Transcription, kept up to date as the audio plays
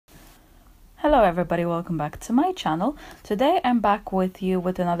Hello everybody, welcome back to my channel. Today I'm back with you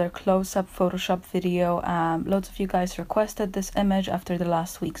with another close-up Photoshop video. Loads of you guys requested this image after the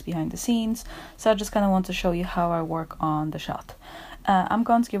last week's behind the scenes, so I just kind of want to show you how I work on the shot. I'm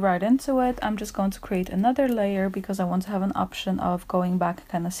going to get right into it. I'm just going to create another layer because I want to have an option of going back,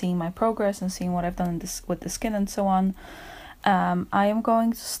 kind of seeing my progress and seeing what I've done with the skin and so on. I am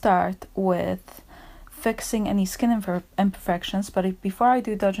going to start with fixing any skin imperfections, but before I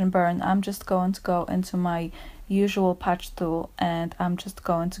do dodge and burn, I'm just going to go into my usual patch tool and I'm just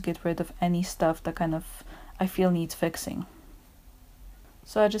going to get rid of any stuff that kind of I feel needs fixing.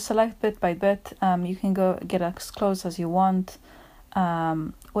 So I just select bit by bit. You can go get as close as you want.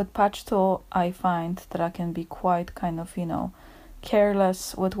 With patch tool, I find that I can be quite kind of,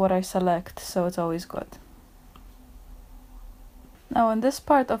 careless with what I select, so it's always good. Now in this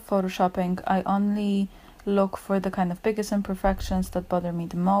part of photoshopping, I only look for the kind of biggest imperfections that bother me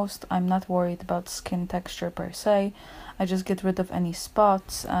the most. I'm not worried about skin texture per se. I just get rid of any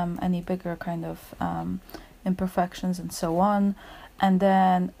spots, any bigger kind of imperfections and so on. And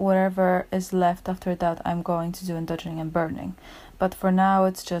then whatever is left after that, I'm going to do in dodging and burning. But for now,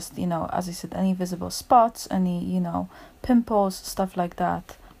 it's just, as I said, any visible spots, any, pimples, stuff like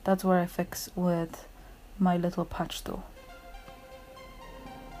that. That's where I fix with my little patch tool.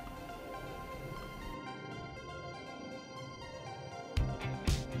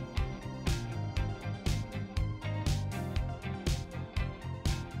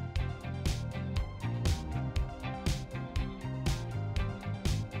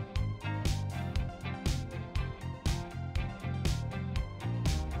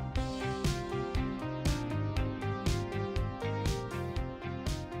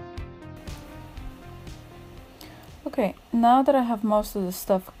 Okay, now that I have most of the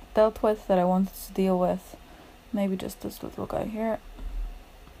stuff dealt with that I wanted to deal with, maybe just this little guy here.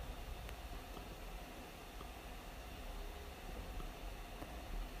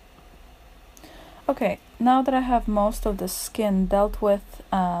 Okay, now that I have most of the skin dealt with,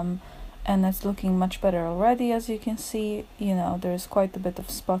 and it's looking much better already, as you can see, there's quite a bit of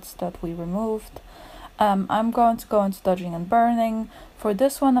spots that we removed. I'm going to go into dodging and burning. For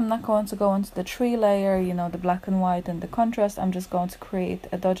this one, I'm not going to go into the tree layer, the black and white and the contrast. I'm just going to create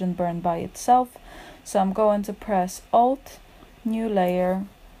a dodge and burn by itself. So I'm going to press Alt, new layer,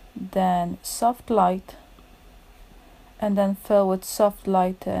 then soft light, and then fill with soft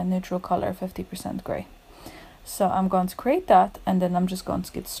light neutral color 50% gray. So I'm going to create that, and then I'm just going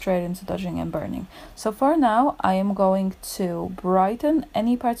to get straight into dodging and burning. So for now, I am going to brighten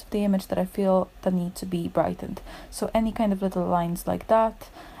any parts of the image that I feel that need to be brightened. So any kind of little lines like that,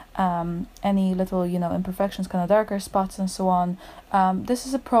 any little, imperfections, kind of darker spots and so on. This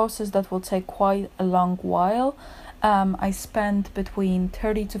is a process that will take quite a long while. I spent between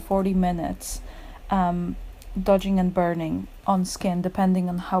 30 to 40 minutes dodging and burning on skin, depending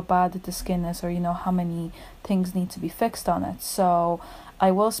on how bad the skin is, or how many things need to be fixed on it. So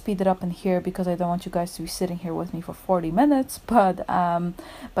I will speed it up in here because I don't want you guys to be sitting here with me for 40 minutes, but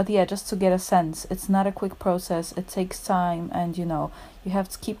yeah, just to get a sense, it's not a quick process. It takes time, and you have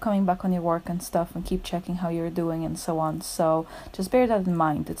to keep coming back on your work and stuff and keep checking how you're doing and so on. So just bear that in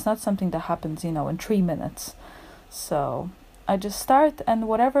mind. It's not something that happens in 3 minutes. So I just start, and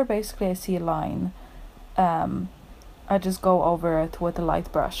whatever basically I see a line, I just go over it with a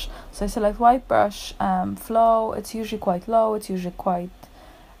light brush. So I select white brush, flow, it's usually quite low, it's usually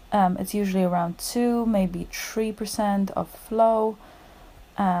around 2, maybe 3% of flow,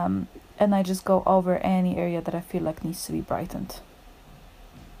 and I just go over any area that I feel like needs to be brightened.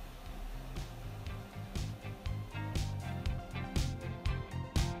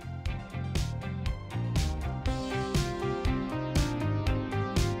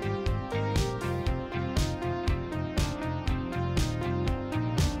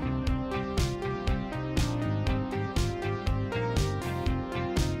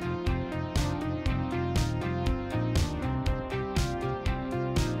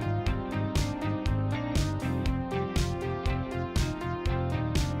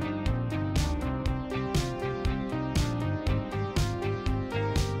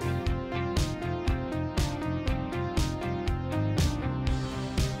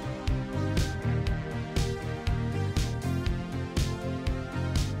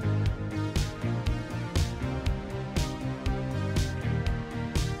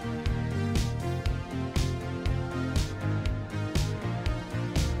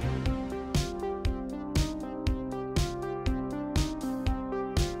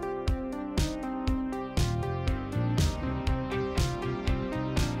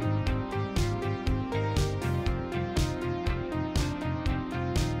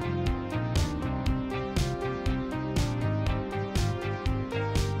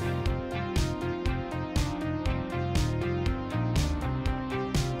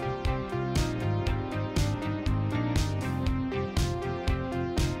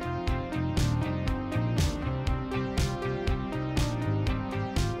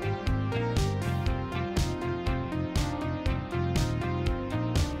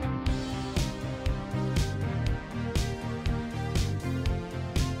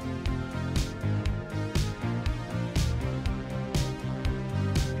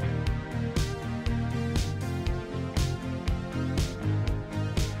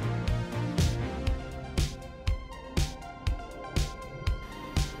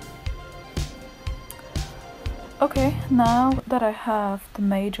 Okay, now that I have the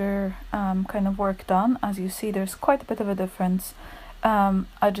major kind of work done, as you see there's quite a bit of a difference.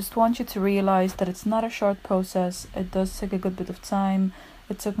 I just want you to realize that it's not a short process. It does take a good bit of time.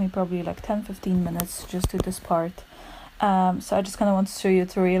 It took me probably like 10-15 minutes to just do this part. So I just kind of want to show you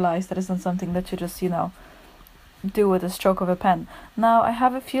to realize that it's not something that you just, you know, do with a stroke of a pen. Now I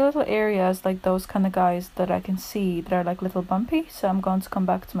have a few little areas like those kind of guys that I can see that are like little bumpy, so I'm going to come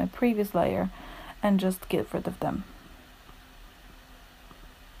back to my previous layer and just get rid of them.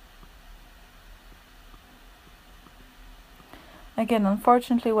 Again,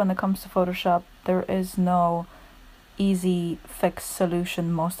 unfortunately, when it comes to Photoshop, there is no easy fix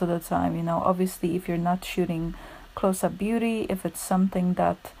solution most of the time. You know, obviously, if you're not shooting close-up beauty, if it's something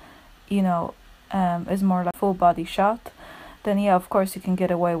that, you know, is more like full body shot, then yeah, of course, you can get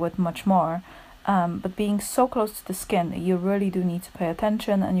away with much more. But being so close to the skin, you really do need to pay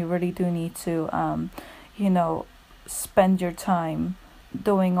attention, and you really do need to, you know, spend your time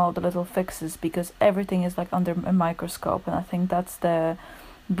doing all the little fixes, because everything is like under a microscope. And I think that's the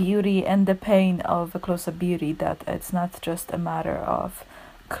beauty and the pain of a close-up beauty, that it's not just a matter of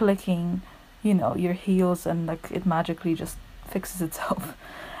clicking, you know, your heels and like it magically just fixes itself.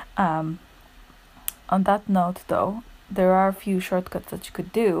 On that note though, there are a few shortcuts that you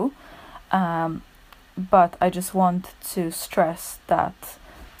could do, but I just want to stress that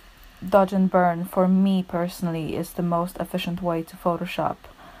dodge and burn for me personally is the most efficient way to Photoshop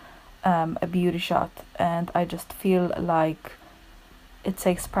a beauty shot, and I just feel like it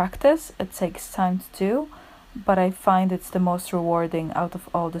takes practice, it takes time to do, but I find it's the most rewarding out of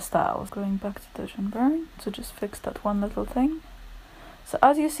all the styles. Going back to dodge and burn to just fix that one little thing. So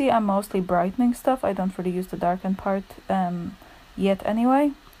as you see, I'm mostly brightening stuff. I don't really use the darken part yet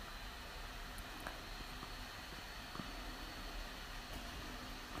anyway.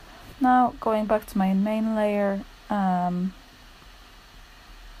 Now going back to my main layer,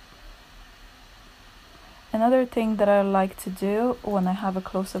 another thing that I like to do when I have a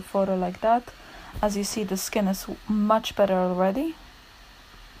close-up photo like that, as you see the skin is much better already.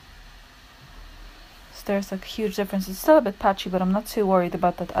 So there's like a huge difference. It's still a bit patchy, but I'm not too worried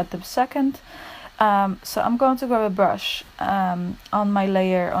about that at the second. So I'm going to grab a brush on my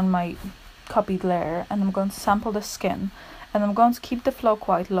layer, on my copied layer, and I'm going to sample the skin. And I'm going to keep the flow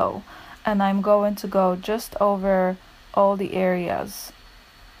quite low, and I'm going to go just over all the areas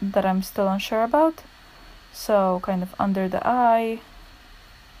that I'm still unsure about. So kind of under the eye,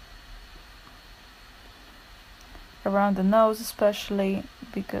 around the nose especially,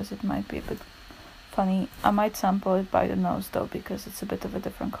 because it might be a bit funny. I might sample it by the nose though, because it's a bit of a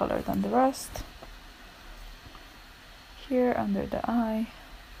different color than the rest. Here under the eye.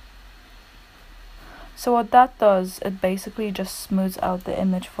 So what that does, it basically just smooths out the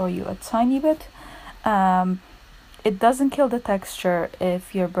image for you a tiny bit. It doesn't kill the texture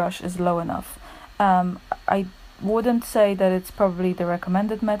if your brush is low enough. I wouldn't say that it's probably the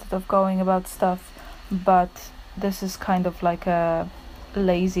recommended method of going about stuff, but this is kind of like a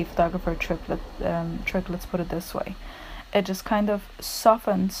lazy photographer trick, let's put it this way. It just kind of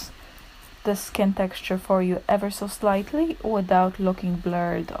softens the skin texture for you ever so slightly without looking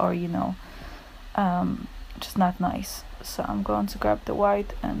blurred or, you know, just not nice. So I'm going to grab the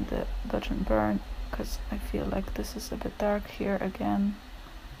white and the dodge and burn, because I feel like this is a bit dark here again.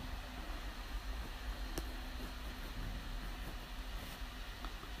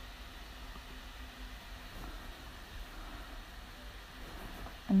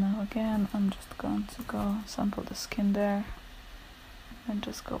 And now again, I'm just going to go sample the skin there and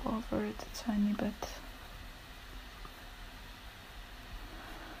just go over it a tiny bit.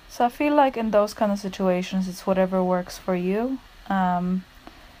 So I feel like in those kind of situations, it's whatever works for you.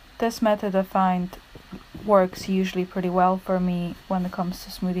 This method I find works usually pretty well for me when it comes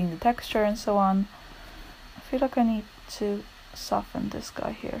to smoothing the texture and so on. I feel like I need to soften this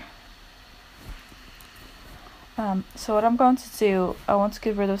guy here. So what I'm going to do, I want to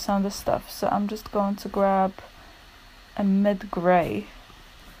get rid of some of the stuff. So I'm just going to grab a mid-gray,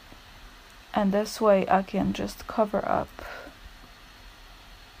 and this way I can just cover up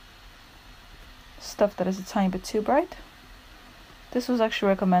stuff that is a tiny bit too bright. This was actually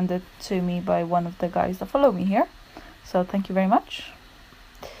recommended to me by one of the guys that follow me here, so thank you very much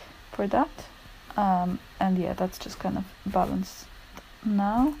for that. And yeah, that's just kind of balanced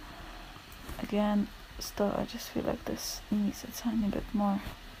now. Again, still I just feel like this needs a tiny bit more.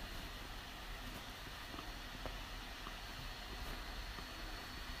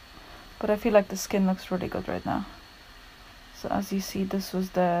 But I feel like the skin looks really good right now. So as you see, this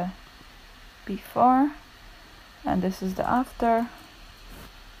was the before and this is the after.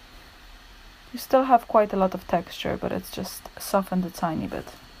 You still have quite a lot of texture, but it's just softened a tiny bit.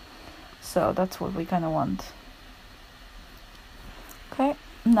 So that's what we kind of want. Okay,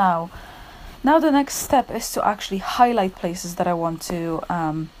 now the next step is to actually highlight places that I want to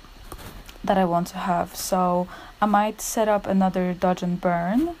have. So I might set up another dodge and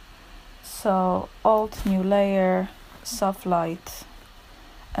burn. So Alt, new layer, soft light,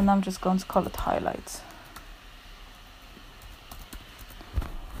 and I'm just going to call it highlights.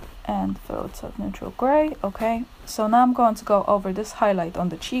 And fill it with neutral gray. Okay, so now I'm going to go over this highlight on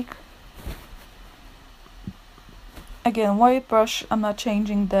the cheek. Again, white brush, I'm not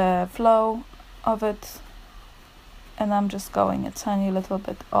changing the flow of it, and I'm just going a tiny little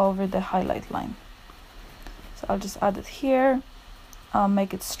bit over the highlight line. So I'll just add it here. I'll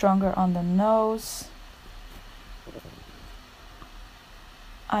make it stronger on the nose.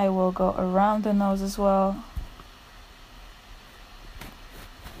 I will go around the nose as well.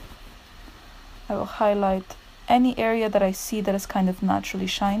 I will highlight any area that I see that is kind of naturally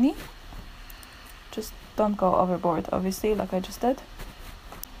shiny. Just don't go overboard, obviously, like I just did.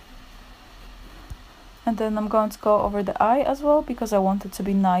 And then I'm going to go over the eye as well, because I want it to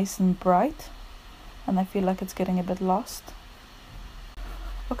be nice and bright. And I feel like it's getting a bit lost.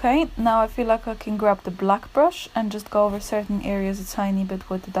 Okay, now I feel like I can grab the black brush and just go over certain areas a tiny bit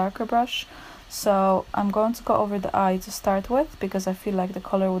with the darker brush. So I'm going to go over the eye to start with, because I feel like the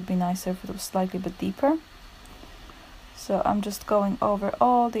color would be nicer if it was slightly bit deeper. So I'm just going over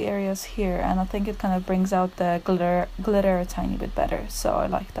all the areas here, and I think it kind of brings out the glitter a tiny bit better, so I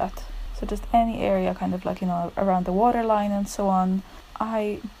like that. So just any area kind of like, you know, around the waterline and so on.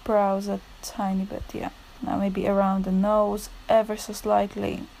 Eyebrows a tiny bit, yeah. Now maybe around the nose ever so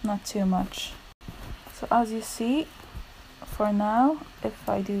slightly, not too much. So as you see, for now, if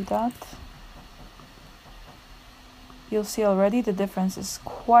I do that, you'll see already the difference is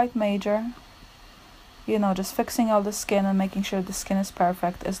quite major. You know, just fixing all the skin and making sure the skin is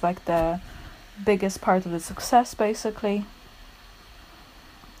perfect is like the biggest part of the success, basically.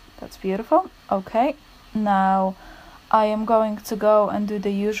 That's beautiful. Okay, now I am going to go and do the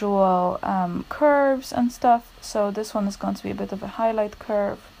usual curves and stuff. So this one is going to be a bit of a highlight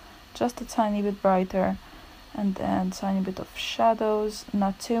curve, just a tiny bit brighter, and then a tiny bit of shadows,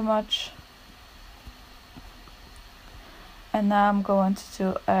 not too much. And now I'm going to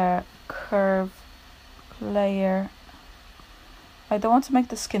do a curve layer. I don't want to make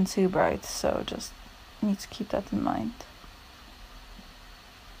the skin too bright, so just need to keep that in mind.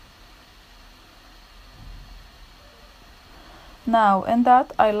 Now in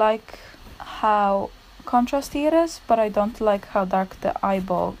that, I like how contrasty it is, but I don't like how dark the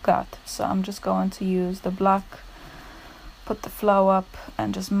eyeball got. So I'm just going to use the black, put the flow up,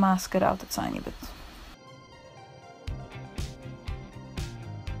 and just mask it out a tiny bit.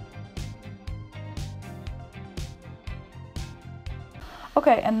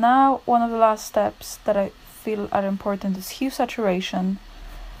 Okay, and now one of the last steps that I feel are important is Huesaturation.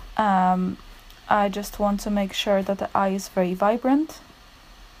 I just want to make sure that the eye is very vibrant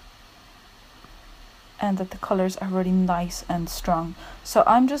and that the colors are really nice and strong. So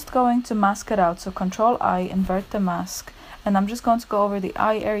I'm just going to mask it out. So Control I, invert the mask, and I'm just going to go over the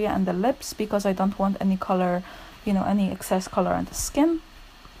eye area and the lips, because I don't want any color, you know, any excess color on the skin.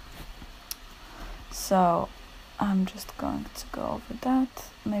 So I'm just going to go over that,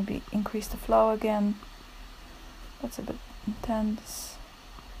 maybe increase the flow again. That's a bit intense.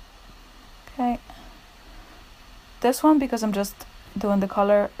 Okay. This one, because I'm just doing the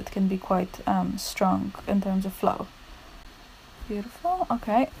color, it can be quite strong in terms of flow. Beautiful.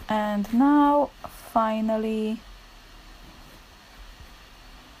 Okay, and now finally,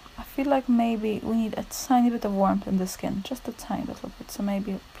 I feel like maybe we need a tiny bit of warmth in the skin, just a tiny little bit. So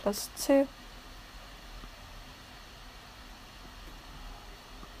maybe +2.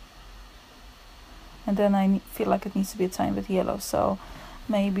 And then I feel like it needs to be a tiny bit yellow, so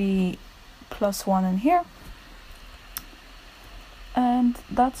maybe +1 in here. And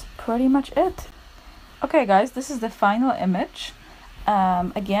that's pretty much it. Okay guys, this is the final image.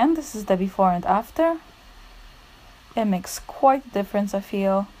 Again, this is the before and after. It makes quite a difference, I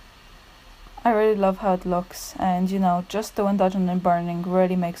feel. I really love how it looks, and you know, just doing dodging and burning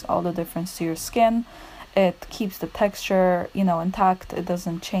really makes all the difference to your skin. It keeps the texture, you know, intact. It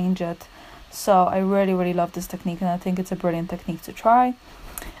doesn't change it. So I really love this technique, and I think it's a brilliant technique to try.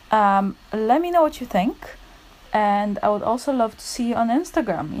 Let me know what you think, and I would also love to see you on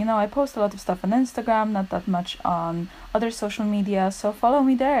Instagram. You know, I post a lot of stuff on Instagram, not that much on other social media, so follow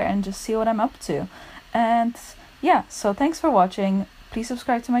me there and just see what I'm up to. And yeah, so thanks for watching. Please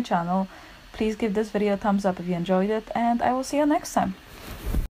subscribe to my channel. Please give this video a thumbs up if you enjoyed it, and I will see you next time.